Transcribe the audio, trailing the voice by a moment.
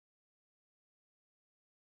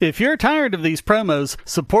If you're tired of these promos,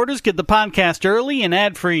 supporters get the podcast early and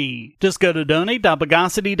ad-free. Just go to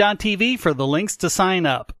donate.bogosity.tv for the links to sign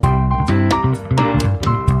up.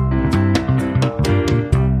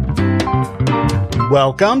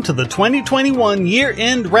 Welcome to the 2021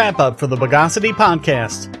 year-end wrap-up for the Bogosity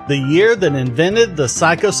podcast, the year that invented the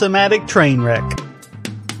psychosomatic train wreck.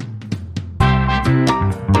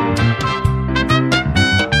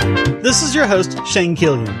 This is your host, Shane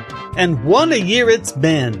Killian. And what a year it's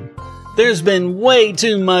been. There's been way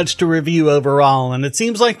too much to review overall, and it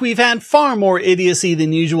seems like we've had far more idiocy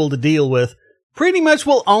than usual to deal with. Pretty much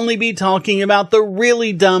we'll only be talking about the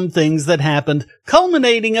really dumb things that happened,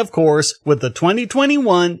 culminating, of course, with the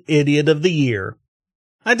 2021 Idiot of the Year.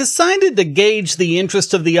 I decided to gauge the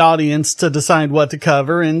interest of the audience to decide what to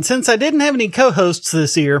cover, and since I didn't have any co-hosts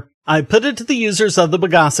this year, I put it to the users of the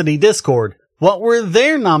Bogosity Discord. What were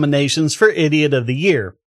their nominations for Idiot of the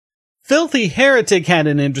Year? Filthy Heretic had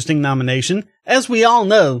an interesting nomination. As we all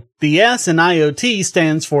know, the S in IoT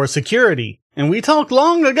stands for security, and we talked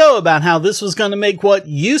long ago about how this was going to make what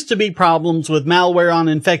used to be problems with malware on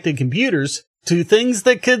infected computers to things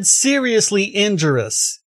that could seriously injure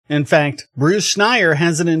us. In fact, Bruce Schneier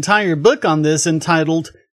has an entire book on this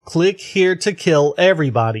entitled, Click Here to Kill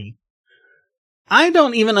Everybody. I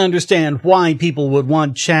don't even understand why people would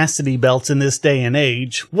want chastity belts in this day and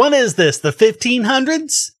age. What is this, the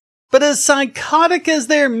 1500s? But as psychotic as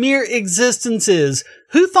their mere existence is,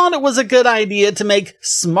 who thought it was a good idea to make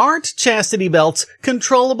smart chastity belts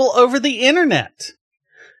controllable over the internet?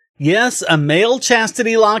 Yes, a male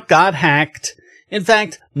chastity lock got hacked. In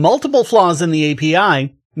fact, multiple flaws in the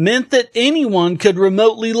API meant that anyone could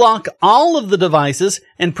remotely lock all of the devices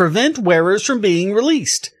and prevent wearers from being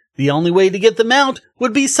released. The only way to get them out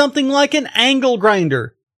would be something like an angle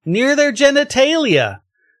grinder near their genitalia.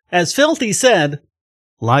 As Filthy said,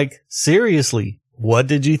 like, seriously, what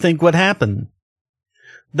did you think would happen?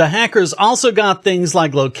 The hackers also got things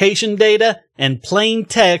like location data and plain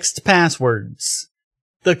text passwords.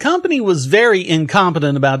 The company was very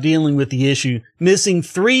incompetent about dealing with the issue, missing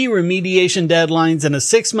 3 remediation deadlines in a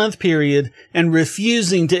 6-month period and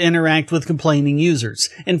refusing to interact with complaining users.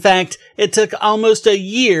 In fact, it took almost a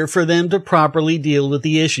year for them to properly deal with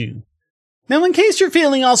the issue. Now, in case you're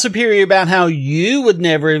feeling all superior about how you would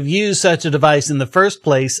never have used such a device in the first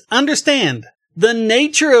place, understand, the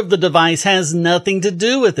nature of the device has nothing to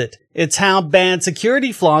do with it. It's how bad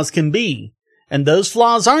security flaws can be. And those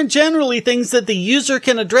flaws aren't generally things that the user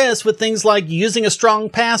can address with things like using a strong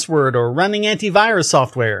password or running antivirus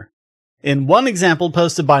software. In one example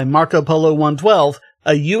posted by Marco Polo 112,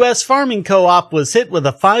 a U.S. farming co-op was hit with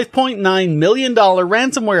a $5.9 million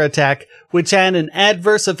ransomware attack, which had an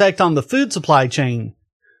adverse effect on the food supply chain.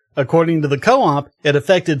 According to the co-op, it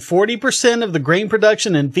affected 40% of the grain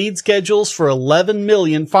production and feed schedules for 11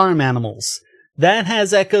 million farm animals. That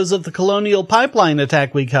has echoes of the Colonial Pipeline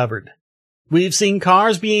attack we covered. We've seen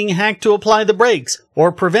cars being hacked to apply the brakes,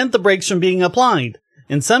 or prevent the brakes from being applied.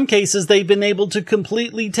 In some cases, they've been able to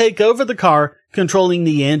completely take over the car, controlling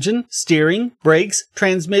the engine, steering, brakes,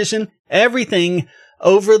 transmission, everything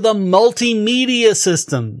over the multimedia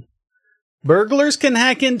system. Burglars can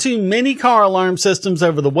hack into many car alarm systems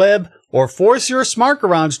over the web or force your smart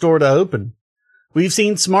garage door to open. We've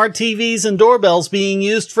seen smart TVs and doorbells being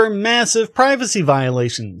used for massive privacy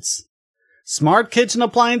violations. Smart kitchen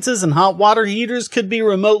appliances and hot water heaters could be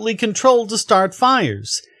remotely controlled to start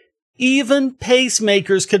fires. Even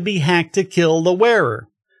pacemakers could be hacked to kill the wearer.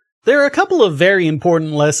 There are a couple of very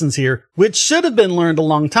important lessons here, which should have been learned a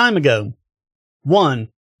long time ago. 1.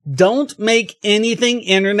 Don't make anything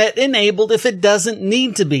internet-enabled if it doesn't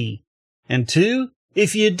need to be. And 2,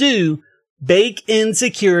 if you do, bake in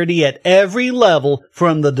security at every level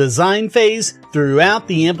from the design phase throughout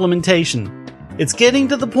the implementation. It's getting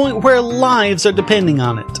to the point where lives are depending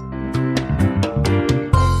on it.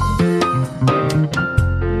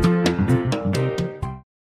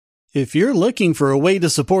 If you're looking for a way to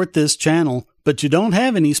support this channel, but you don't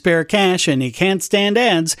have any spare cash and you can't stand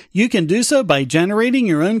ads, you can do so by generating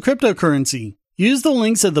your own cryptocurrency. Use the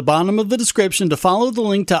links at the bottom of the description to follow the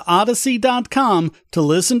link to Odyssey.com to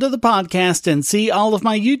listen to the podcast and see all of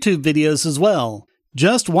my YouTube videos as well.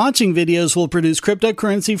 Just watching videos will produce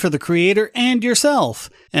cryptocurrency for the creator and yourself.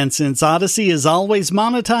 And since Odyssey is always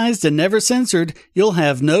monetized and never censored, you'll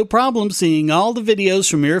have no problem seeing all the videos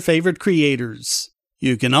from your favorite creators.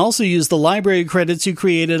 You can also use the library credits you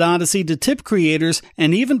create at Odyssey to tip creators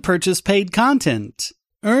and even purchase paid content.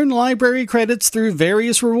 Earn library credits through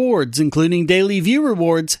various rewards, including daily view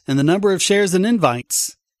rewards and the number of shares and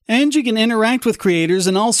invites. And you can interact with creators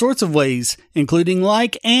in all sorts of ways, including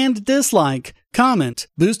like and dislike, Comment,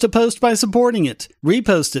 boost a post by supporting it,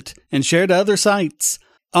 repost it, and share to other sites.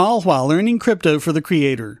 All while earning crypto for the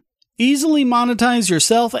creator. Easily monetize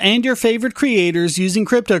yourself and your favorite creators using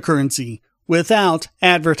cryptocurrency without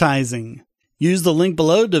advertising. Use the link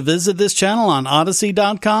below to visit this channel on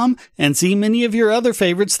Odyssey.com and see many of your other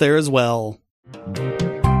favorites there as well.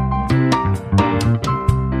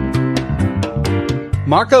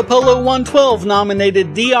 Marco Polo 112 nominated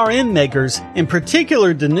DRM makers, in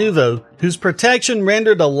particular Denuvo, whose protection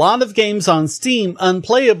rendered a lot of games on Steam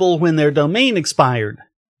unplayable when their domain expired.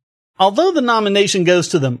 Although the nomination goes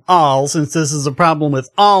to them all, since this is a problem with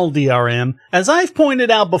all DRM, as I've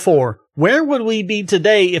pointed out before, where would we be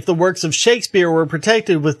today if the works of Shakespeare were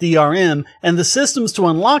protected with DRM and the systems to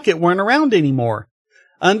unlock it weren't around anymore?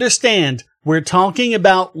 Understand, we're talking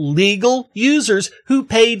about legal users who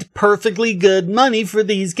paid perfectly good money for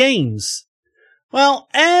these games. Well,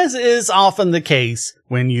 as is often the case,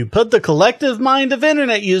 when you put the collective mind of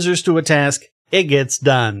internet users to a task, it gets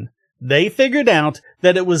done. They figured out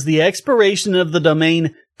that it was the expiration of the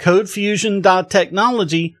domain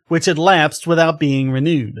codefusion.technology which had lapsed without being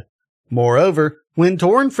renewed. Moreover, when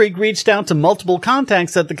Torn Freak reached out to multiple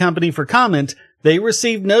contacts at the company for comment, they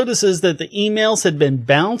received notices that the emails had been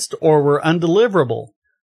bounced or were undeliverable.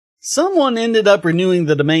 Someone ended up renewing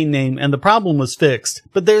the domain name and the problem was fixed,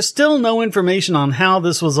 but there's still no information on how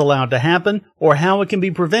this was allowed to happen or how it can be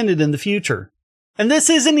prevented in the future. And this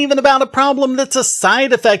isn't even about a problem that's a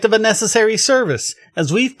side effect of a necessary service.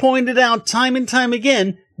 As we've pointed out time and time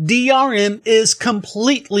again, DRM is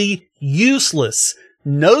completely useless.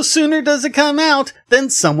 No sooner does it come out than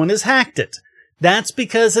someone has hacked it. That's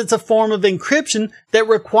because it's a form of encryption that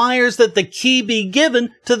requires that the key be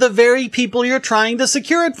given to the very people you're trying to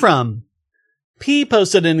secure it from. P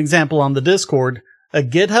posted an example on the Discord. A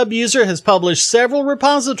GitHub user has published several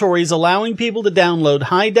repositories allowing people to download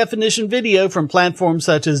high-definition video from platforms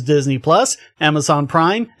such as Disney+, Amazon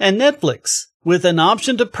Prime, and Netflix, with an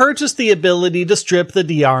option to purchase the ability to strip the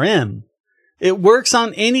DRM. It works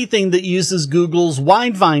on anything that uses Google's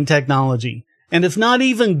Widevine technology. And if not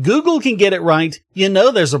even Google can get it right, you know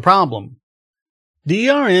there's a problem.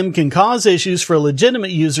 DRM can cause issues for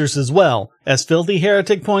legitimate users as well. As Filthy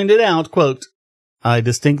Heretic pointed out, quote, I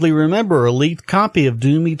distinctly remember a leaked copy of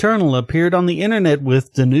Doom Eternal appeared on the internet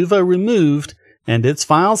with Denuvo removed, and its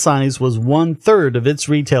file size was 1/3 of its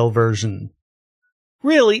retail version.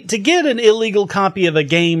 Really, to get an illegal copy of a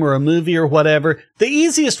game or a movie or whatever, the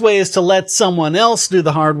easiest way is to let someone else do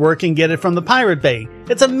the hard work and get it from the Pirate Bay.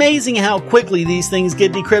 It's amazing how quickly these things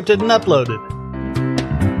get decrypted and uploaded.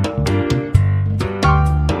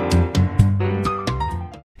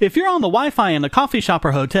 If you're on the Wi-Fi in a coffee shop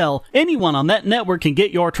or hotel, anyone on that network can get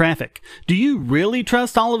your traffic. Do you really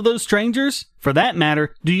trust all of those strangers? For that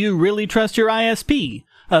matter, do you really trust your ISP?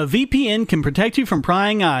 A VPN can protect you from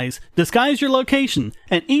prying eyes, disguise your location,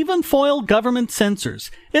 and even foil government censors.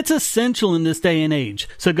 It's essential in this day and age,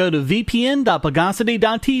 so go to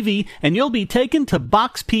vpn.bogosity.tv and you'll be taken to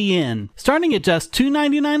BoxPN. Starting at just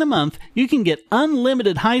 $2.99 a month, you can get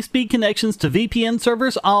unlimited high-speed connections to VPN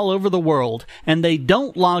servers all over the world, and they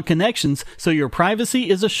don't log connections, so your privacy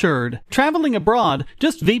is assured. Traveling abroad,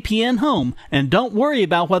 just VPN home, and don't worry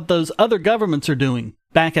about what those other governments are doing.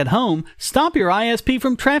 Back at home, stop your ISP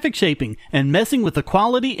from traffic shaping and messing with the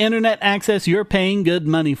quality internet access you're paying good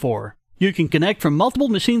money for. You can connect from multiple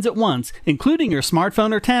machines at once, including your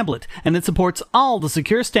smartphone or tablet, and it supports all the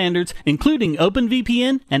secure standards, including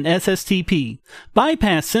OpenVPN and SSTP.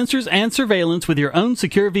 Bypass censors and surveillance with your own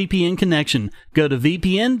secure VPN connection. Go to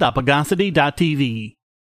vpn.bogosity.tv.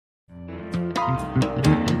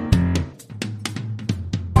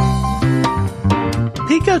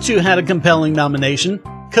 Pikachu had a compelling nomination,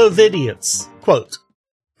 COVIDiots. Quote,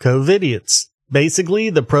 COVIDiots. Basically,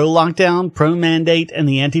 the pro-lockdown, pro-mandate, and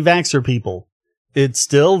the anti-vaxxer people. It's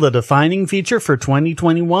still the defining feature for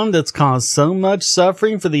 2021 that's caused so much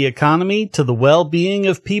suffering for the economy to the well-being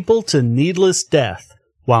of people to needless death,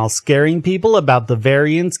 while scaring people about the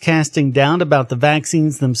variants casting doubt about the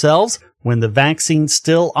vaccines themselves when the vaccines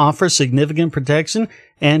still offer significant protection,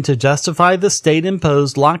 and to justify the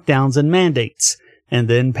state-imposed lockdowns and mandates, and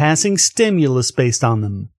then passing stimulus based on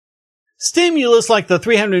them. Stimulus like the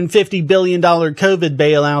 $350 billion COVID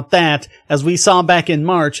bailout that, as we saw back in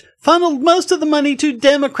March, funneled most of the money to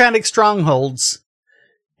Democratic strongholds.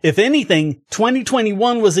 If anything,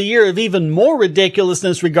 2021 was a year of even more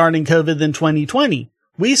ridiculousness regarding COVID than 2020.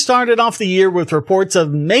 We started off the year with reports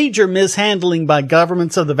of major mishandling by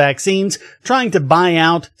governments of the vaccines, trying to buy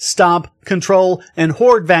out, stop, control, and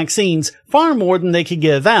hoard vaccines far more than they could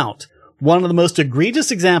give out, One of the most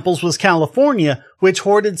egregious examples was California, which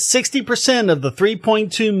hoarded 60% of the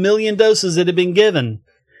 3.2 million doses it had been given.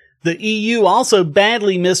 The EU also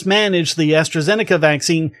badly mismanaged the AstraZeneca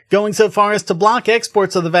vaccine, going so far as to block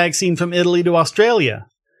exports of the vaccine from Italy to Australia.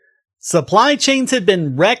 Supply chains had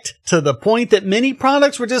been wrecked to the point that many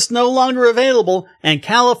products were just no longer available, and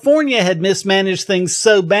California had mismanaged things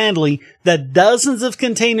so badly that dozens of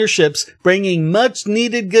container ships bringing much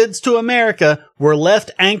needed goods to America were left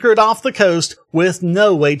anchored off the coast with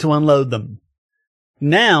no way to unload them.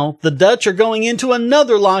 Now, the Dutch are going into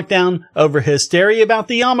another lockdown over hysteria about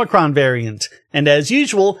the Omicron variant, and as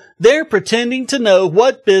usual, they're pretending to know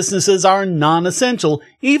what businesses are non-essential,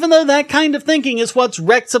 even though that kind of thinking is what's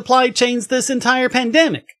wrecked supply chains this entire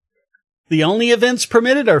pandemic. The only events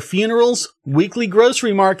permitted are funerals, weekly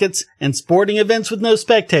grocery markets, and sporting events with no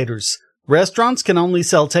spectators. Restaurants can only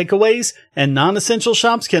sell takeaways, and non-essential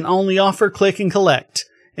shops can only offer click and collect,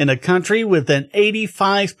 in a country with an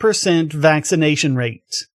 85% vaccination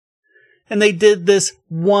rate. And they did this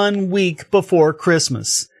 1 week before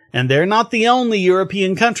Christmas, and they're not the only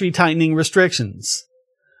European country tightening restrictions.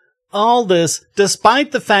 All this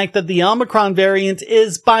despite the fact that the Omicron variant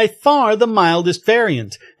is by far the mildest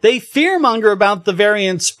variant. They fearmonger about the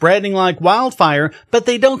variant spreading like wildfire, but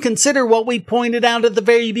they don't consider what we pointed out at the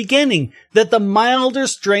very beginning, that the milder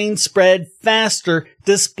strains spread faster,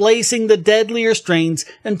 displacing the deadlier strains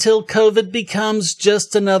until COVID becomes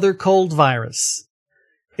just another cold virus.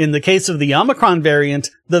 In the case of the Omicron variant,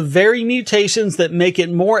 the very mutations that make it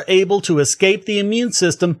more able to escape the immune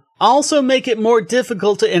system also make it more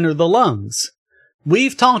difficult to enter the lungs.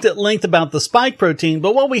 We've talked at length about the spike protein,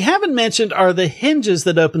 but what we haven't mentioned are the hinges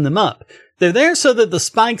that open them up. They're there so that the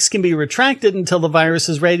spikes can be retracted until the virus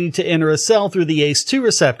is ready to enter a cell through the ACE2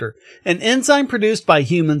 receptor. An enzyme produced by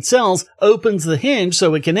human cells opens the hinge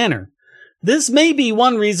so it can enter. This may be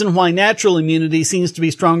one reason why natural immunity seems to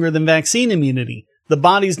be stronger than vaccine immunity. The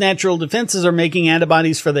body's natural defenses are making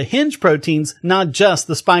antibodies for the hinge proteins, not just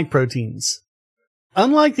the spike proteins.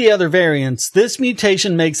 Unlike the other variants, this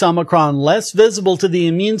mutation makes Omicron less visible to the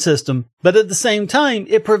immune system, but at the same time,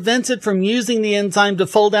 it prevents it from using the enzyme to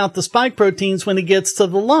fold out the spike proteins when it gets to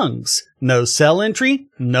the lungs. No cell entry,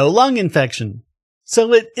 no lung infection.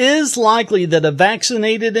 So it is likely that a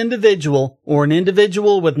vaccinated individual, or an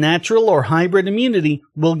individual with natural or hybrid immunity,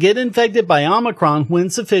 will get infected by Omicron when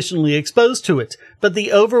sufficiently exposed to it, but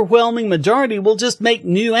the overwhelming majority will just make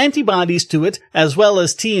new antibodies to it, as well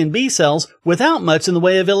as T and B cells, without much in the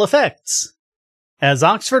way of ill effects. As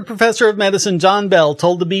Oxford Professor of Medicine John Bell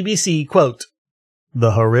told the BBC, quote,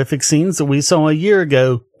 "The horrific scenes that we saw a year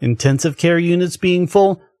ago, intensive care units being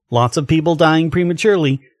full, lots of people dying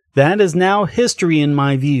prematurely, that is now history in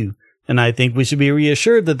my view, and I think we should be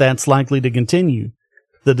reassured that that's likely to continue.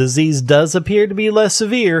 The disease does appear to be less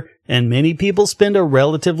severe, and many people spend a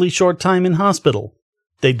relatively short time in hospital.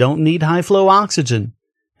 They don't need high-flow oxygen.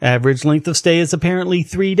 Average length of stay is apparently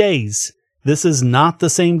 3 days. This is not the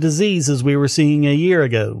same disease as we were seeing a year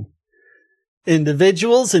ago."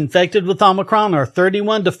 Individuals infected with Omicron are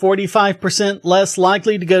 31 to 45% less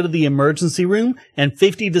likely to go to the emergency room and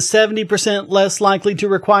 50 to 70% less likely to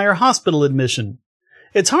require hospital admission.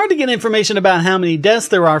 It's hard to get information about how many deaths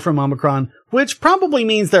there are from Omicron, which probably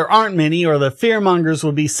means there aren't many or the fearmongers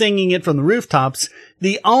will be singing it from the rooftops.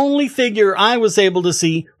 The only figure I was able to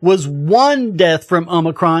see was 1 death from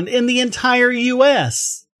Omicron in the entire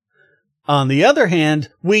US. On the other hand,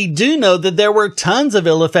 we do know that there were tons of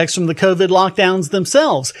ill effects from the COVID lockdowns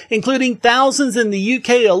themselves, including thousands in the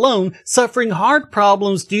UK alone suffering heart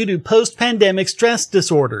problems due to post-pandemic stress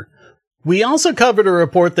disorder. We also covered a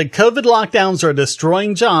report that COVID lockdowns are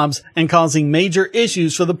destroying jobs and causing major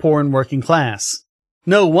issues for the poor and working class.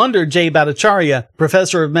 No wonder Jay Bhattacharya,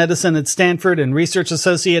 professor of medicine at Stanford and research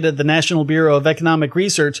associate at the National Bureau of Economic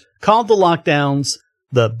Research, called the lockdowns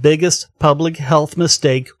the biggest public health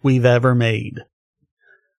mistake we've ever made.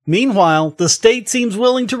 Meanwhile, the state seems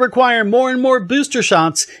willing to require more and more booster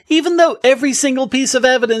shots, even though every single piece of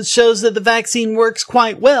evidence shows that the vaccine works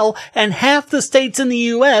quite well, and half the states in the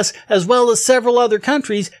US, as well as several other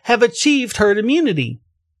countries, have achieved herd immunity.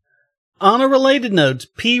 On a related note,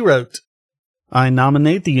 P wrote, "I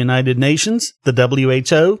nominate the United Nations, the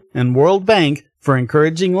WHO, and World Bank for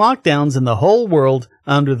encouraging lockdowns in the whole world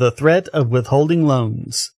under the threat of withholding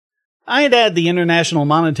loans." I'd add the International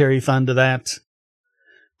Monetary Fund to that.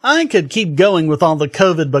 I could keep going with all the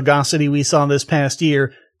COVID bogosity we saw this past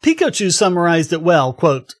year. Pikachu summarized it well,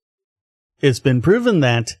 quote, "It's been proven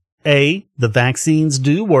that A, the vaccines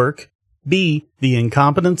do work, B, the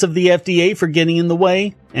incompetence of the FDA for getting in the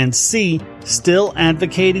way, and C, still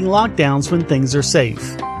advocating lockdowns when things are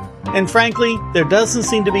safe." And frankly, there doesn't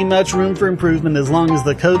seem to be much room for improvement as long as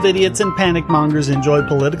the COVID-idiots and panic mongers enjoy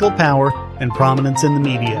political power and prominence in the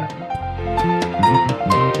media.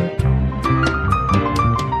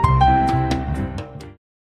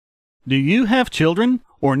 Do you have children,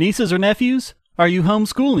 or nieces or nephews? Are you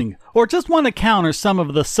homeschooling, or just want to counter some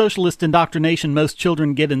of the socialist indoctrination most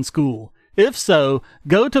children get in school? If so,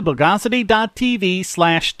 go to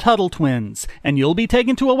bogosity.tv/TuttleTwins, and you'll be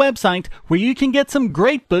taken to a website where you can get some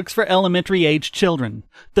great books for elementary-age children.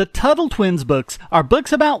 The Tuttle Twins books are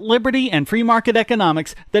books about liberty and free market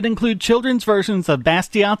economics that include children's versions of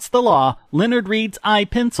Bastiat's The Law, Leonard Read's I,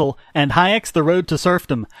 Pencil, and Hayek's The Road to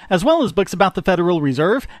Serfdom, as well as books about the Federal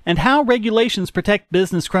Reserve and how regulations protect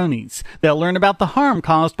business cronies. They'll learn about the harm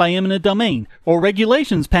caused by eminent domain, or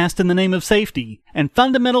regulations passed in the name of safety, and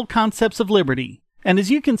fundamental concepts of liberty. And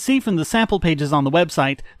as you can see from the sample pages on the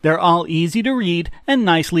website, they're all easy to read and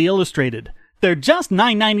nicely illustrated. They're just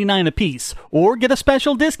 $9.99 a piece, or get a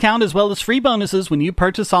special discount as well as free bonuses when you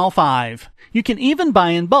purchase all 5. You can even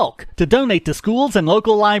buy in bulk to donate to schools and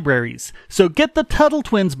local libraries. So get the Tuttle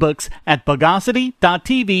Twins books at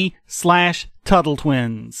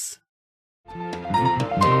bogosity.tv/TuttleTwins.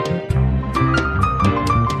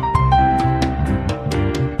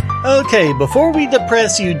 Okay, before we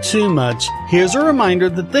depress you too much, here's a reminder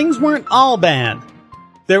that things weren't all bad.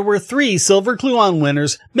 There were 3 Silver Kluon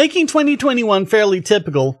winners, making 2021 fairly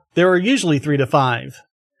typical. There are usually 3 to 5.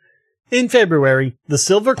 In February, the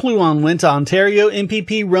Silver Kluon went to Ontario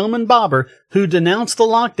MPP Roman Bobber, who denounced the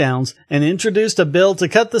lockdowns and introduced a bill to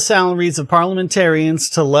cut the salaries of parliamentarians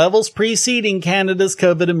to levels preceding Canada's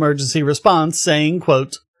COVID emergency response, saying,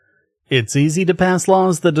 quote, "It's easy to pass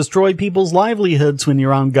laws that destroy people's livelihoods when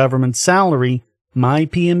you're on government salary. My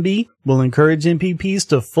PMB will encourage MPPs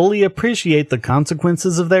to fully appreciate the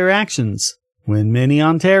consequences of their actions when many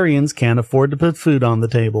Ontarians can't afford to put food on the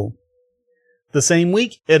table." The same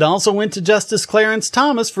week, it also went to Justice Clarence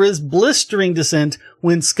Thomas for his blistering dissent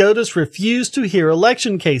when SCOTUS refused to hear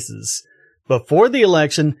election cases. Before the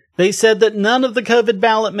election, they said that none of the COVID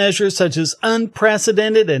ballot measures such as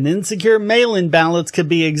unprecedented and insecure mail-in ballots could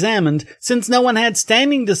be examined since no one had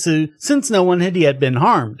standing to sue since no one had yet been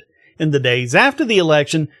harmed. In the days after the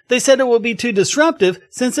election, they said it would be too disruptive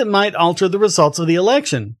since it might alter the results of the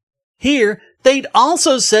election. Here, they'd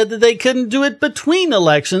also said that they couldn't do it between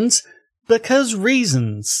elections because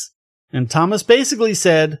reasons. And Thomas basically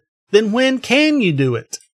said, then when can you do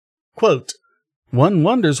it? Quote, "One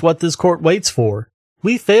wonders what this court waits for.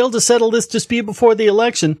 We failed to settle this dispute before the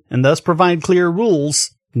election and thus provide clear rules.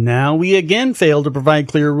 Now we again fail to provide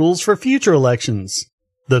clear rules for future elections.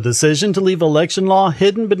 The decision to leave election law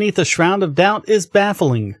hidden beneath a shroud of doubt is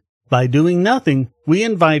baffling. By doing nothing, we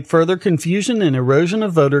invite further confusion and erosion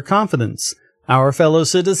of voter confidence. Our fellow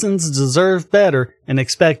citizens deserve better and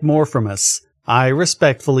expect more from us. I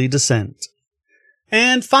respectfully dissent."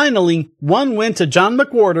 And finally, one went to John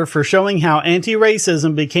McWhorter for showing how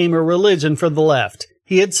anti-racism became a religion for the left.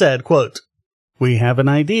 He had said, quote, "We have an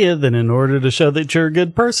idea that in order to show that you're a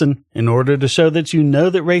good person, in order to show that you know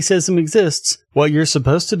that racism exists, what you're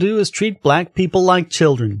supposed to do is treat black people like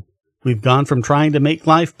children. We've gone from trying to make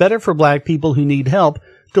life better for black people who need help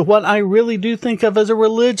to what I really do think of as a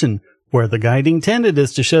religion, where the guiding tenet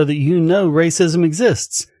is to show that you know racism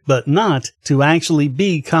exists, but not to actually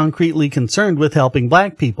be concretely concerned with helping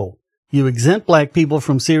black people. You exempt black people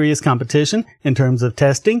from serious competition in terms of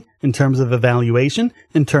testing, in terms of evaluation,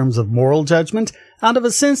 in terms of moral judgment, out of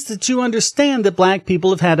a sense that you understand that black people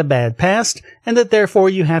have had a bad past and that therefore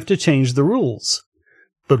you have to change the rules.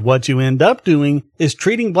 But what you end up doing is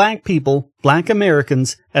treating black people, black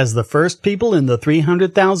Americans, as the first people in the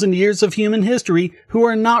 300,000 years of human history who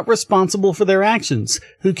are not responsible for their actions,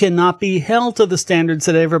 who cannot be held to the standards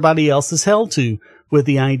that everybody else is held to, with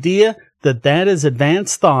the idea that that is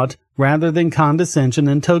advanced thought rather than condescension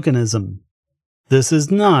and tokenism. This is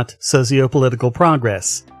not sociopolitical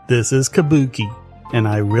progress. This is kabuki, and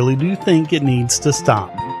I really do think it needs to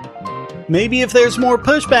stop. Maybe if there's more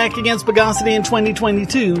pushback against Bogosity in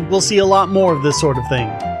 2022, we'll see a lot more of this sort of thing.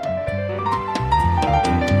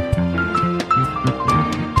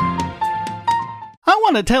 I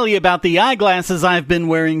want to tell you about the eyeglasses I've been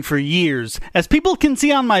wearing for years. As people can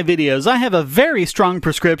see on my videos, I have a very strong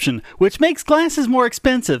prescription, which makes glasses more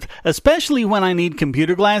expensive, especially when I need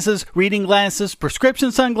computer glasses, reading glasses,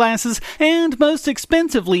 prescription sunglasses, and most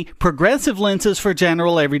expensively, progressive lenses for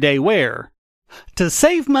general everyday wear. To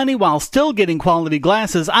save money while still getting quality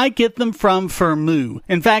glasses, I get them from Firmoo.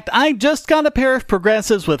 In fact, I just got a pair of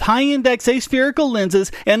progressives with high-index aspherical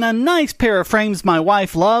lenses and a nice pair of frames my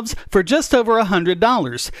wife loves for just over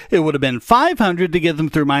 $100. It would have been $500 to get them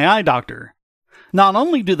through my eye doctor. Not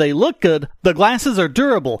only do they look good, the glasses are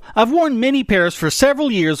durable. I've worn many pairs for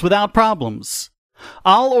several years without problems.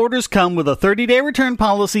 All orders come with a 30-day return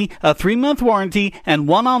policy, a 3-month warranty, and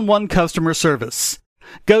one-on-one customer service.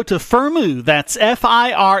 Go to Firmoo, that's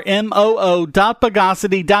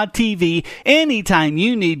FIRMOO.Bogosity.tv anytime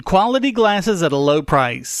you need quality glasses at a low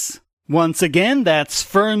price. Once again, that's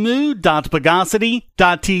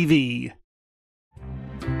Firmoo.Bogosity.tv.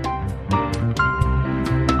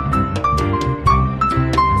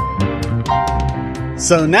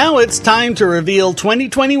 So now it's time to reveal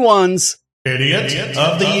 2021's Idiot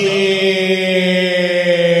of the Year.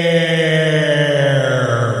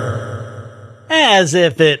 As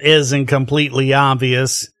if it isn't completely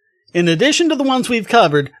obvious. In addition to the ones we've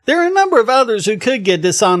covered, there are a number of others who could get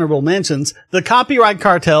dishonorable mentions. The copyright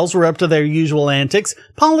cartels were up to their usual antics.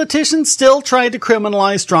 Politicians still tried to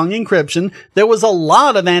criminalize strong encryption. There was a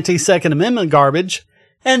lot of anti-Second Amendment garbage.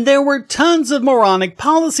 And there were tons of moronic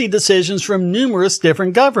policy decisions from numerous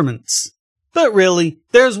different governments. But really,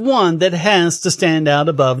 there's one that has to stand out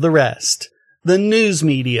above the rest. The news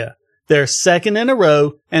media. They're second in a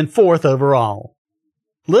row and fourth overall.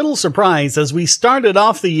 Little surprise as we started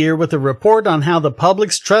off the year with a report on how the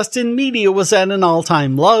public's trust in media was at an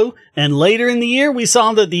all-time low, and later in the year we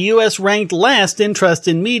saw that the U.S. ranked last in trust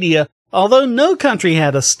in media, although no country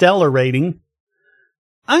had a stellar rating.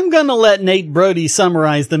 I'm gonna let Nate Brody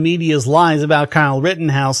summarize the media's lies about Kyle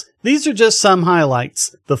Rittenhouse. These are just some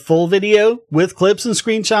highlights. The full video, with clips and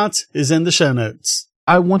screenshots, is in the show notes.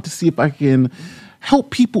 I want to see if I can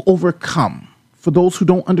help people overcome, for those who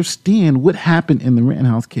don't understand what happened in the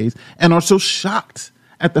Rittenhouse case and are so shocked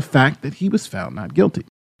at the fact that he was found not guilty.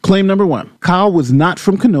 Claim number one, Kyle was not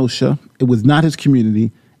from Kenosha, it was not his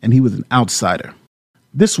community, and he was an outsider.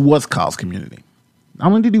 This was Kyle's community. Not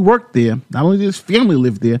only did he work there, not only did his family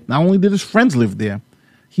live there, not only did his friends live there,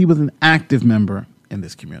 he was an active member in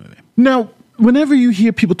this community. Now, whenever you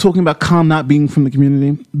hear people talking about Kyle not being from the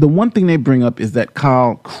community, the one thing they bring up is that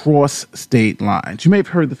Kyle crossed state lines. You may have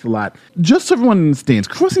heard this a lot. Just so everyone understands,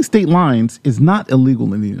 crossing state lines is not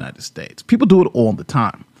illegal in the United States. People do it all the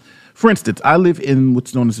time. For instance, I live in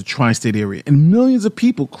what's known as the tri-state area, and millions of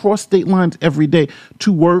people cross state lines every day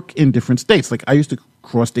to work in different states. Like I used to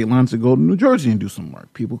cross state lines to go to New Jersey and do some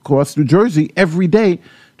work. People cross New Jersey every day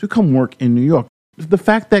to come work in New York. The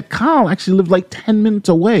fact that Kyle actually lived like 10 minutes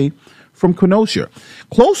away from Kenosha,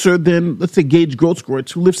 closer than, let's say, Gage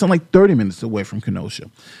Grossgortz, who lives something like 30 minutes away from Kenosha.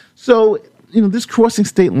 So, this crossing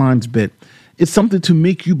state lines bit is something to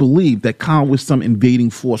make you believe that Kyle was some invading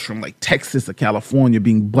force from like Texas or California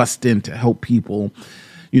being bussed in to help people,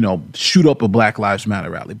 shoot up a Black Lives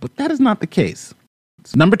Matter rally. But that is not the case.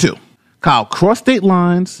 So number two, Kyle crossed state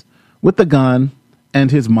lines with a gun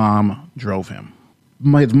and his mom drove him.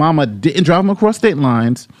 His mama didn't drive him across state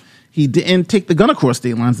lines. He didn't take the gun across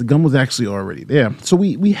state lines. The gun was actually already there. So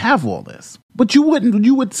we have all this. But you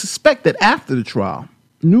would suspect that after the trial,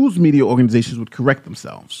 news media organizations would correct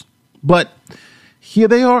themselves. But here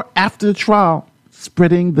they are after the trial,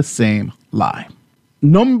 spreading the same lie.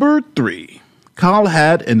 Number three, Kyle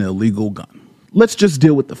had an illegal gun. Let's just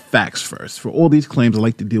deal with the facts first. For all these claims, I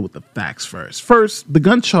like to deal with the facts first. First, the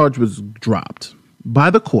gun charge was dropped by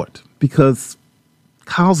the court because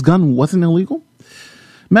Kyle's gun wasn't illegal.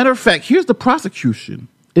 Matter of fact, here's the prosecution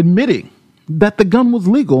admitting that the gun was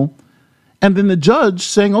legal, and then the judge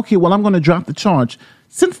saying, okay, well, I'm going to drop the charge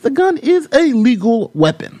since the gun is a legal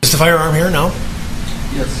weapon. Is the firearm here now?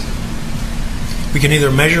 Yes. We can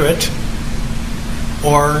either measure it,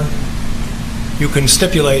 or you can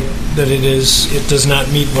stipulate that it does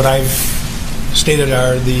not meet what I've stated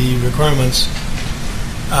are the requirements.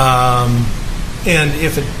 And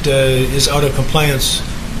if it is out of compliance,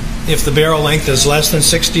 if the barrel length is less than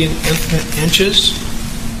 60 inches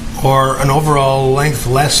or an overall length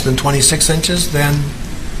less than 26 inches, then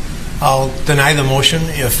I'll deny the motion.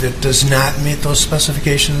 If it does not meet those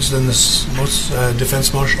specifications, then this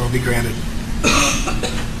defense motion will be granted.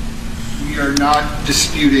 We are not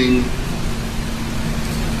disputing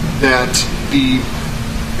that the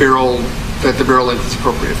barrel length is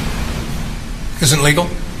appropriate. Isn't legal?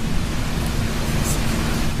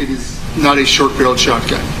 It is not a short-barreled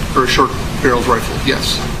shotgun or a short-barreled rifle.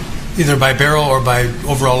 Yes. Either by barrel or by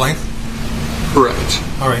overall length? Correct.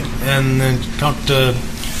 All right, and then count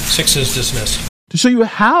 6 is dismissed. To show you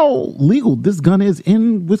how legal this gun is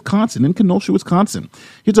in Wisconsin, in Kenosha, Wisconsin,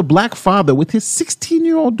 here's a black father with his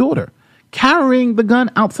 16-year-old daughter carrying the gun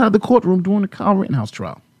outside the courtroom during the Kyle Rittenhouse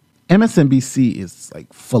trial. MSNBC is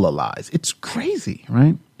like full of lies. It's crazy,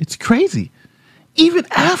 right? It's crazy. Even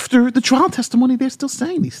after the trial testimony, they're still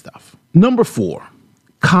saying these stuff. Number 4,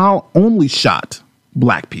 Kyle only shot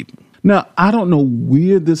black people. Now, I don't know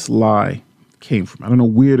where this lie came from. I don't know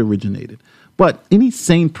where it originated. But any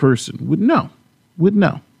sane person would know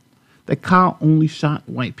that Kyle only shot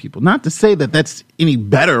white people. Not to say that that's any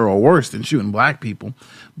better or worse than shooting black people,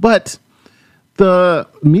 but the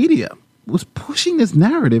media was pushing this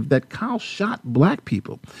narrative that Kyle shot black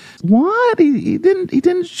people. What? He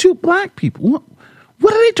didn't shoot black people.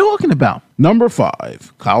 What are they talking about? Number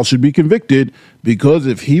 5, Kyle should be convicted because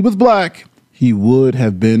if he was black, he would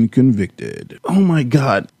have been convicted. Oh my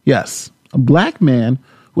God. Yes, a black man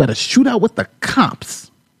who had a shootout with the cops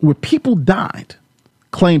where people died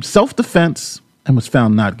claimed self-defense and was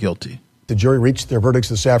found not guilty. The jury reached their verdicts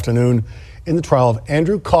this afternoon in the trial of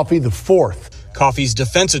Andrew Coffey IV. Coffey's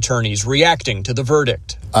defense attorneys reacting to the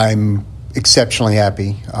verdict. I'm exceptionally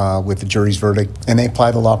happy with the jury's verdict, and they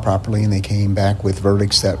applied the law properly, and they came back with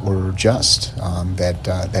verdicts that were just,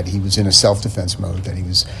 that he was in a self-defense mode, that he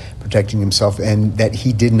was protecting himself, and that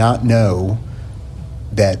he did not know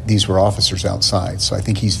that these were officers outside. So I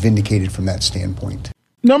think he's vindicated from that standpoint.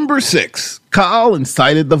 Number 6, Kyle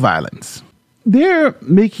incited the violence. They're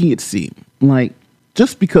making it seem like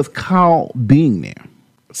just because Kyle being there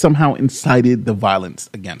somehow incited the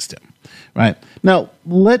violence against him, right? Now,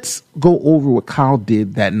 let's go over what Kyle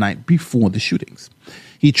did that night before the shootings.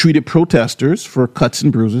 He treated protesters for cuts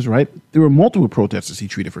and bruises, right? There were multiple protesters he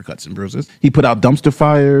treated for cuts and bruises. He put out dumpster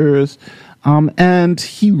fires, and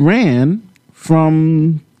he ran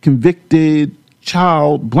from convicted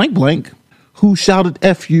child blank blank who shouted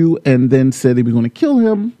F you and then said he was going to kill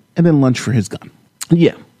him and then lunge for his gun.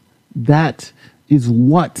 Yeah, that is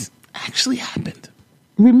what actually happened.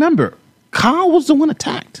 Remember, Kyle was the one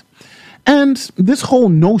attacked. And this whole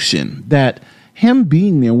notion that him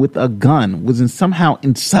being there with a gun was somehow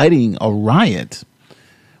inciting a riot.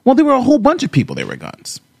 Well, there were a whole bunch of people there with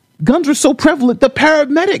guns. Guns were so prevalent. The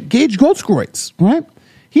paramedic, Gage Grosskreutz, right?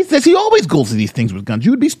 He says he always goes to these things with guns.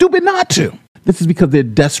 You would be stupid not to. This is because they're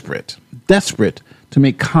desperate to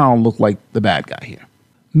make Kyle look like the bad guy here.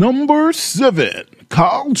 Number 7,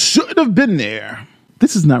 Kyle should have been there.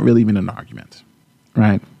 This is not really even an argument,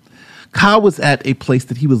 right? Kyle was at a place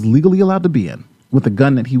that he was legally allowed to be in with a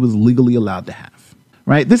gun that he was legally allowed to have,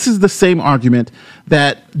 right? This is the same argument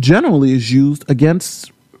that generally is used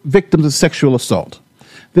against victims of sexual assault.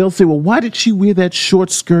 They'll say, well, why did she wear that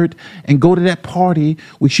short skirt and go to that party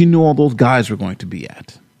where she knew all those guys were going to be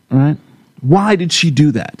at, right? Why did she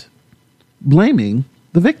do that? Blaming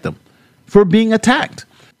the victim for being attacked.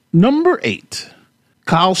 Number 8,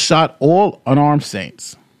 Kyle shot all unarmed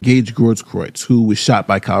saints. Gage Grosskreutz, who was shot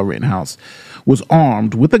by Kyle Rittenhouse, was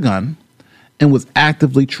armed with a gun and was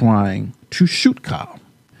actively trying to shoot Kyle.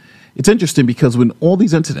 It's interesting because when all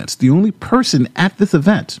these incidents, the only person at this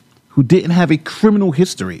event who didn't have a criminal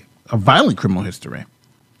history, a violent criminal history,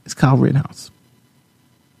 is Kyle Rittenhouse.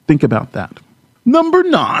 Think about that. Number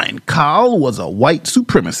 9, Kyle was a white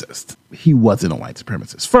supremacist. He wasn't a white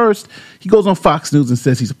supremacist. First, he goes on Fox News and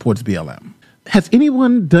says he supports BLM. Has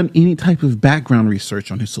anyone done any type of background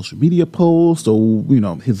research on his social media posts or,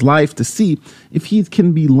 his life to see if he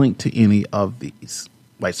can be linked to any of these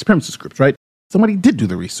white supremacist groups, right? Somebody did do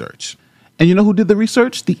the research. And you know who did the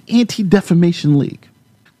research? The Anti-Defamation League.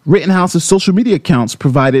 Rittenhouse's social media accounts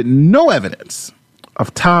provided no evidence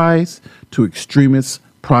of ties to extremists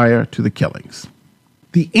prior to the killings.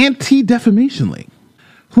 The Anti-Defamation League,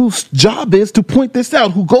 whose job is to point this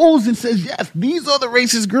out, who goes and says, yes, these are the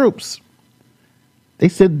racist groups. They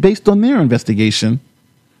said based on their investigation,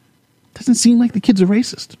 doesn't seem like the kid's a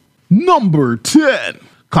racist. Number 10,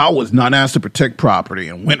 Kyle was not asked to protect property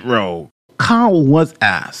and went rogue. Kyle was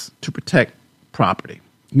asked to protect property.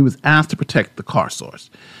 He was asked to protect the car source.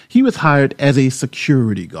 He was hired as a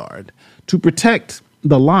security guard to protect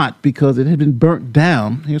the lot because it had been burnt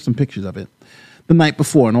down. Here's some pictures of it. The night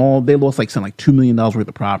before, and they lost something like $2 million worth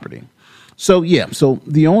of property. So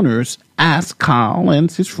the owners asked Kyle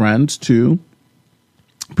and his friends to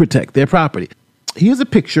protect their property. Here's a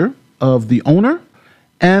picture of the owner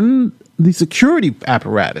and the security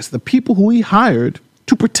apparatus, the people who he hired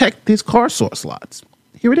to protect his car source lots.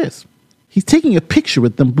 Here it is. He's taking a picture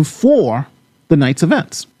with them before the night's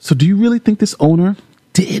events. So do you really think this owner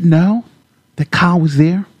didn't know that Kyle was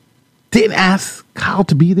there? Didn't ask Kyle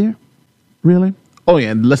to be there? Really? Oh,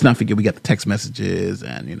 yeah, and let's not forget we got the text messages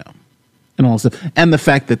and all this stuff. And the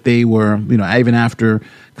fact that they were, even after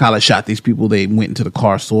Kyle had shot these people, they went into the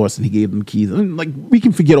car source and he gave them keys. We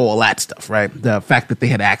can forget all that stuff, right? The fact that they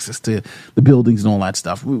had access to the buildings and all that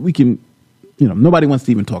stuff. We can, nobody wants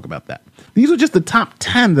to even talk about that. These are just the top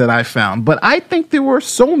 10 that I found. But I think there were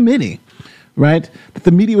so many, right, that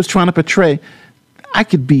the media was trying to portray. I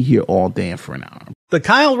could be here all day and for an hour. The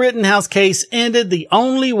Kyle Rittenhouse case ended the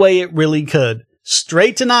only way it really could.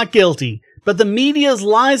 Straight to not guilty. But the media's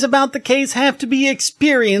lies about the case have to be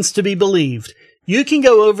experienced to be believed. You can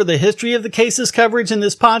go over the history of the case's coverage in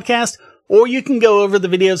this podcast, or you can go over the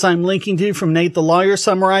videos I'm linking to from Nate the Lawyer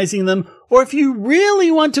summarizing them, or if you really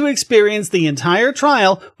want to experience the entire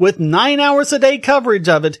trial with 9 hours a day coverage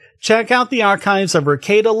of it, check out the archives of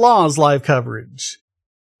Rekieta Law's live coverage.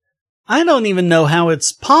 I don't even know how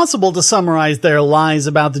it's possible to summarize their lies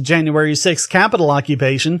about the January 6th Capitol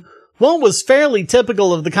occupation. What was fairly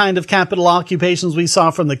typical of the kind of Capitol occupations we saw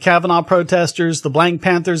from the Kavanaugh protesters, the Black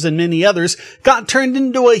Panthers, and many others, got turned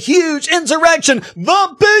into a huge insurrection,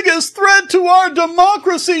 the biggest threat to our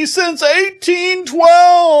democracy since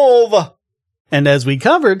 1812! And as we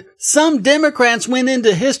covered, some Democrats went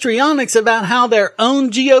into histrionics about how their own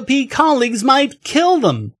GOP colleagues might kill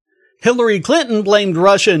them. Hillary Clinton blamed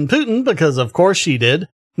Russia and Putin because of course she did.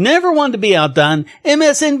 Never one to be outdone,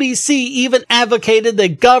 MSNBC even advocated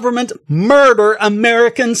that government murder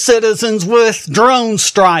American citizens with drone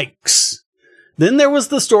strikes. Then there was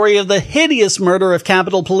the story of the hideous murder of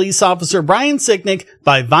Capitol Police Officer Brian Sicknick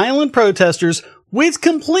by violent protesters, which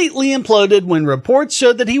completely imploded when reports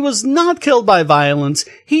showed that he was not killed by violence.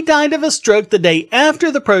 He died of a stroke the day after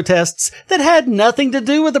the protests that had nothing to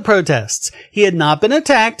do with the protests. He had not been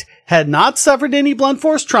attacked, had not suffered any blunt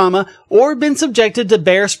force trauma, or been subjected to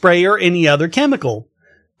bear spray or any other chemical.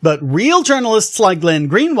 But real journalists like Glenn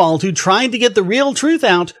Greenwald, who tried to get the real truth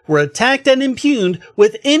out, were attacked and impugned,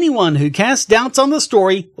 with anyone who cast doubts on the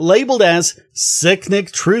story labeled as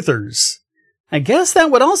Sicknick truthers. I guess that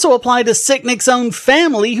would also apply to Sicknick's own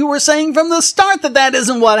family, who were saying from the start that that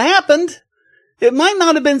isn't what happened. It might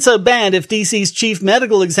not have been so bad if DC's chief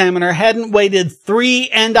medical examiner hadn't waited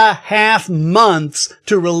 3.5 months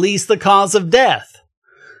to release the cause of death.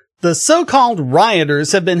 The so-called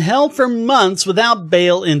rioters have been held for months without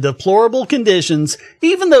bail in deplorable conditions,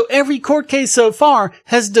 even though every court case so far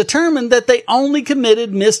has determined that they only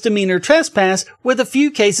committed misdemeanor trespass with a few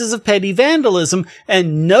cases of petty vandalism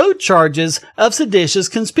and no charges of seditious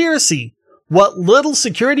conspiracy. What little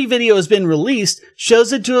security video has been released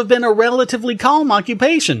shows it to have been a relatively calm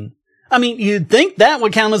occupation. I mean, you'd think that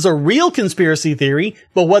would count as a real conspiracy theory,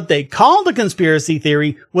 but what they called a conspiracy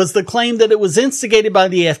theory was the claim that it was instigated by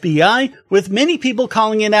the FBI, with many people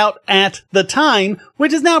calling it out at the time,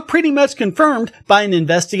 which is now pretty much confirmed by an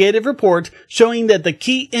investigative report showing that the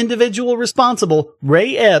key individual responsible,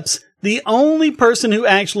 Ray Epps, the only person who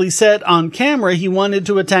actually said on camera he wanted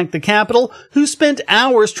to attack the Capitol, who spent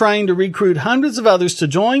hours trying to recruit hundreds of others to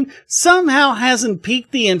join, somehow hasn't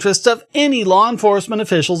piqued the interest of any law enforcement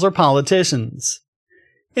officials or politicians.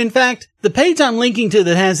 In fact, the page I'm linking to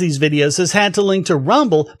that has these videos has had to link to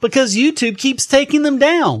Rumble because YouTube keeps taking them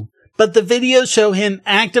down. But the videos show him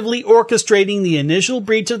actively orchestrating the initial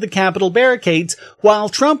breach of the Capitol barricades while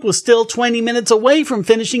Trump was still 20 minutes away from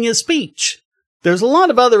finishing his speech. There's a lot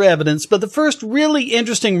of other evidence, but the first really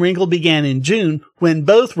interesting wrinkle began in June when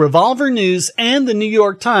both Revolver News and the New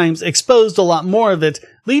York Times exposed a lot more of it,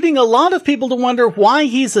 leading a lot of people to wonder why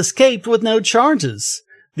he's escaped with no charges.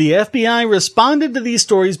 The FBI responded to these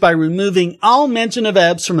stories by removing all mention of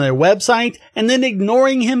Epps from their website and then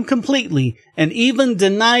ignoring him completely, and even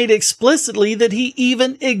denied explicitly that he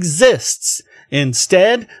even exists.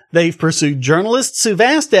 Instead, they've pursued journalists who've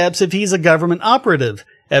asked Epps if he's a government operative.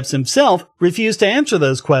 Epps himself refused to answer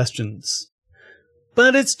those questions.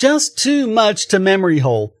 But it's just too much to memory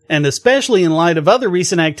hole, and especially in light of other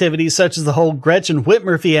recent activities such as the whole Gretchen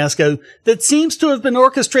Whitmer fiasco that seems to have been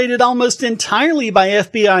orchestrated almost entirely by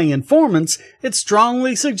FBI informants, it's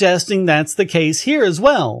strongly suggesting that's the case here as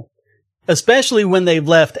well. Especially when they've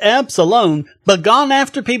left Epps alone, but gone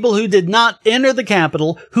after people who did not enter the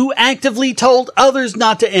Capitol, who actively told others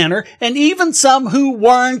not to enter, and even some who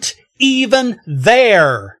weren't even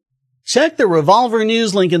there. Check the Revolver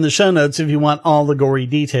News link in the show notes if you want all the gory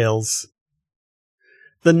details.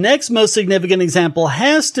 The next most significant example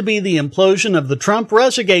has to be the implosion of the Trump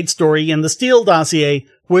Russiagate story in the Steele dossier,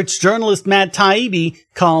 which journalist Matt Taibbi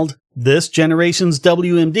called This Generation's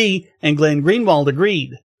WMD, and Glenn Greenwald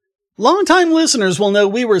agreed. Longtime listeners will know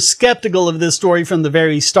we were skeptical of this story from the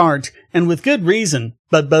very start, and with good reason,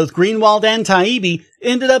 but both Greenwald and Taibbi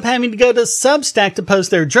ended up having to go to Substack to post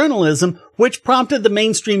their journalism, which prompted the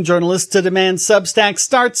mainstream journalists to demand Substack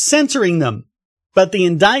start censoring them. But the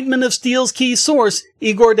indictment of Steele's key source,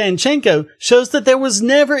 Igor Danchenko, shows that there was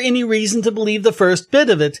never any reason to believe the first bit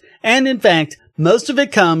of it, and in fact, most of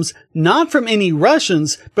it comes not from any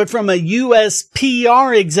Russians, but from a U.S.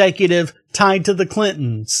 PR executive tied to the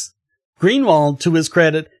Clintons. Greenwald, to his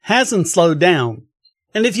credit, hasn't slowed down.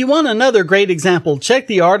 And if you want another great example, check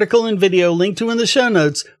the article and video linked to in the show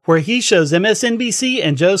notes where he shows MSNBC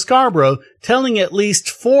and Joe Scarborough telling at least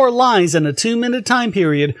 4 lies in a 2-minute time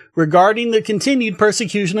period regarding the continued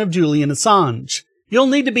persecution of Julian Assange. You'll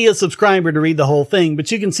need to be a subscriber to read the whole thing,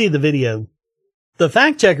 but you can see the video. The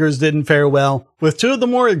fact-checkers didn't fare well, with 2 of the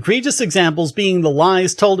more egregious examples being the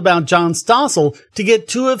lies told about John Stossel to get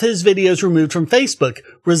 2 of his videos removed from Facebook,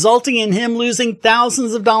 resulting in him losing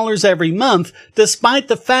thousands of dollars every month, despite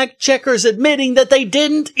the fact-checkers admitting that they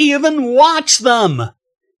didn't even watch them.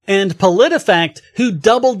 And PolitiFact, who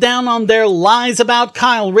doubled down on their lies about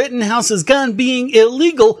Kyle Rittenhouse's gun being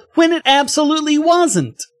illegal when it absolutely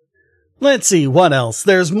wasn't. Let's see, what else?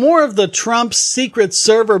 There's more of the Trump secret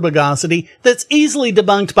server Bogosity that's easily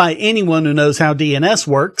debunked by anyone who knows how DNS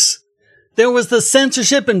works. There was the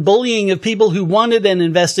censorship and bullying of people who wanted an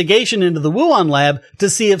investigation into the Wuhan lab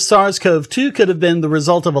to see if SARS-CoV-2 could have been the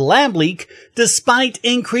result of a lab leak, despite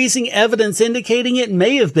increasing evidence indicating it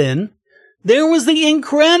may have been. There was the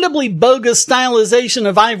incredibly bogus stylization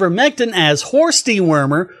of ivermectin as horse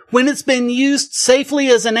dewormer when it's been used safely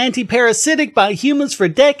as an antiparasitic by humans for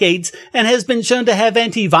decades and has been shown to have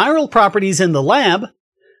antiviral properties in the lab.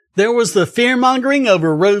 There was the fear-mongering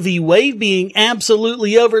over Roe v. Wade being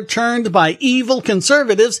absolutely overturned by evil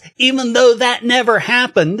conservatives, even though that never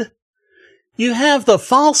happened. You have the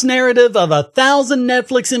false narrative of 1,000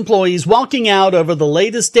 Netflix employees walking out over the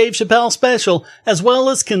latest Dave Chappelle special, as well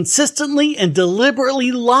as consistently and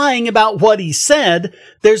deliberately lying about what he said.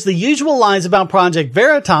 There's the usual lies about Project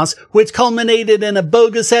Veritas, which culminated in a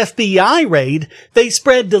bogus FBI raid. They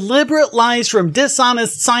spread deliberate lies from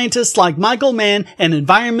dishonest scientists like Michael Mann and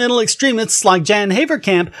environmental extremists like Jan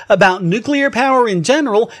Haverkamp about nuclear power in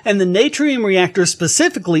general and the Natrium reactor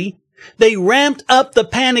specifically. They ramped up the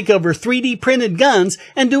panic over 3D printed guns,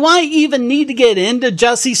 and do I even need to get into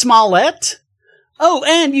Jussie Smollett? Oh,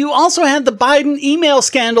 and you also had the Biden email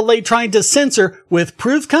scandal they tried to censor, with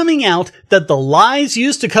proof coming out that the lies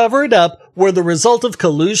used to cover it up were the result of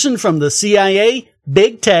collusion from the CIA,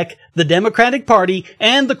 Big Tech, the Democratic Party,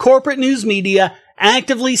 and the corporate news media,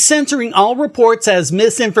 actively censoring all reports as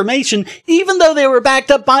misinformation, even though they were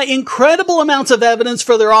backed up by incredible amounts of evidence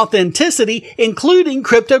for their authenticity, including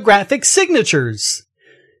cryptographic signatures.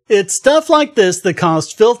 It's stuff like this that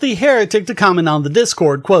caused Filthy Heretic to comment on the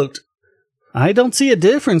Discord, quote, "I don't see a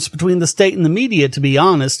difference between the state and the media, to be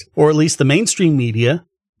honest, or at least the mainstream media.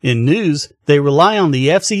 In news, they rely on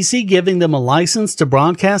the FCC giving them a license to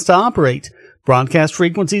broadcast to operate. Broadcast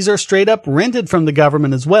frequencies are straight up rented from the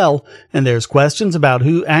government as well, and there's questions about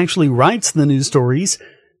who actually writes the news stories.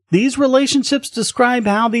 These relationships describe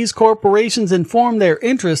how these corporations inform their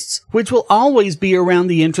interests, which will always be around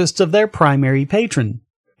the interests of their primary patron.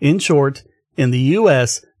 In short, in the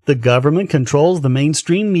U.S., the government controls the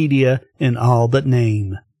mainstream media in all but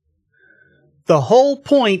name." The whole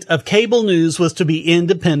point of cable news was to be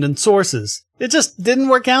independent sources. It just didn't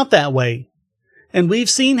work out that way. And we've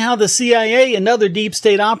seen how the CIA and other deep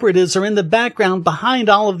state operatives are in the background behind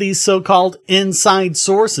all of these so-called inside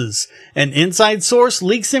sources. An inside source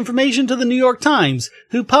leaks information to the New York Times,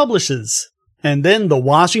 who publishes. And then the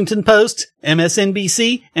Washington Post,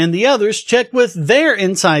 MSNBC, and the others check with their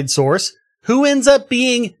inside source, who ends up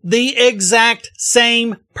being the exact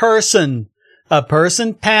same person. A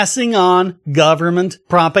person passing on government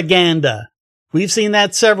propaganda. We've seen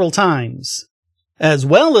that several times. As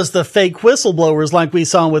well as the fake whistleblowers like we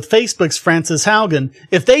saw with Facebook's Frances Haugen.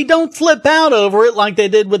 If they don't flip out over it like they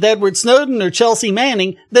did with Edward Snowden or Chelsea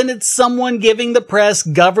Manning, then it's someone giving the press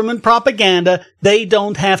government propaganda they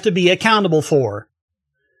don't have to be accountable for.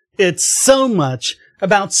 It's so much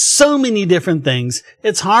about so many different things,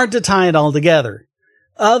 it's hard to tie it all together.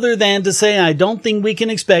 Other than to say I don't think we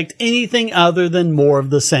can expect anything other than more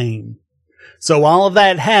of the same. So all of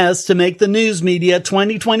that has to make the news media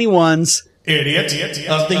 2021's Idiot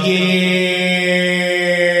of the Year.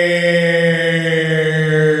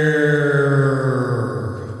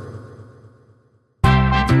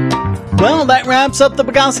 Well, that wraps up the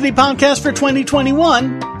Bogosity podcast for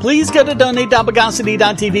 2021. Please go to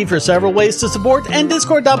donate.bogosity.tv for several ways to support and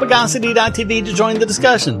discord.bogosity.tv to join the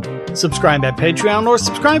discussion. Subscribe at Patreon or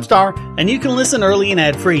Subscribestar, and you can listen early and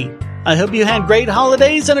ad-free. I hope you had great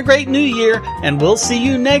holidays and a great new year, and we'll see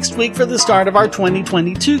you next week for the start of our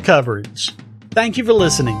 2022 coverage. Thank you for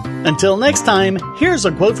listening. Until next time, here's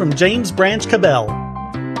a quote from James Branch Cabell.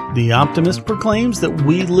 "The optimist proclaims that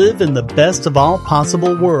we live in the best of all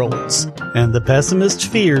possible worlds, and the pessimist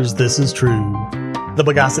fears this is true." The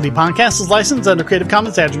Bogosity podcast is licensed under Creative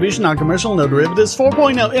Commons Attribution Non-Commercial No Derivatives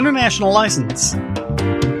 4.0 International License.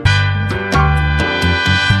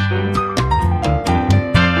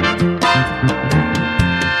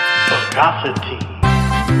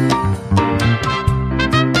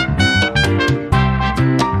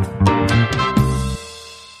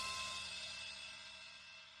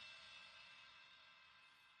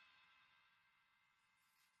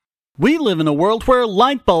 We live in a world where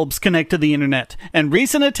light bulbs connect to the internet, and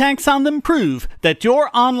recent attacks on them prove that your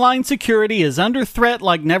online security is under threat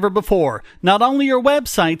like never before. Not only your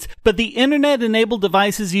websites, but the internet-enabled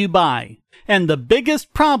devices you buy. And the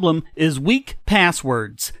biggest problem is weak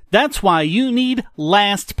passwords. That's why you need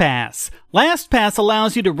LastPass. LastPass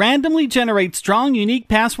allows you to randomly generate strong, unique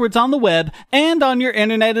passwords on the web and on your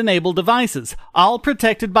internet-enabled devices, all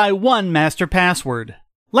protected by one master password.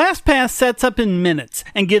 LastPass sets up in minutes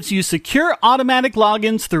and gives you secure automatic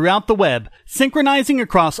logins throughout the web, synchronizing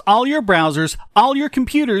across all your browsers, all your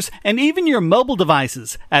computers, and even your mobile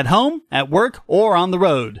devices, at home, at work, or on the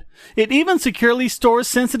road. It even securely stores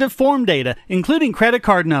sensitive form data, including credit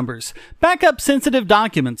card numbers, backup sensitive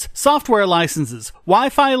documents, software licenses,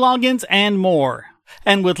 Wi-Fi logins, and more.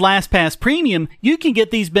 And with LastPass Premium, you can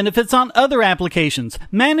get these benefits on other applications,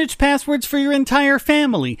 manage passwords for your entire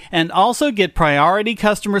family, and also get priority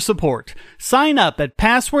customer support. Sign up at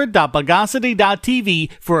password.bogosity.tv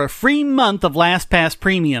for a free month of LastPass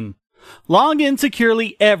Premium. Log in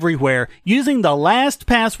securely everywhere using the last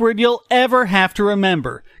password you'll ever have to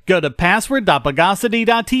remember. Go to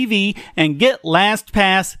password.bogosity.tv and get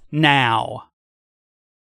LastPass now.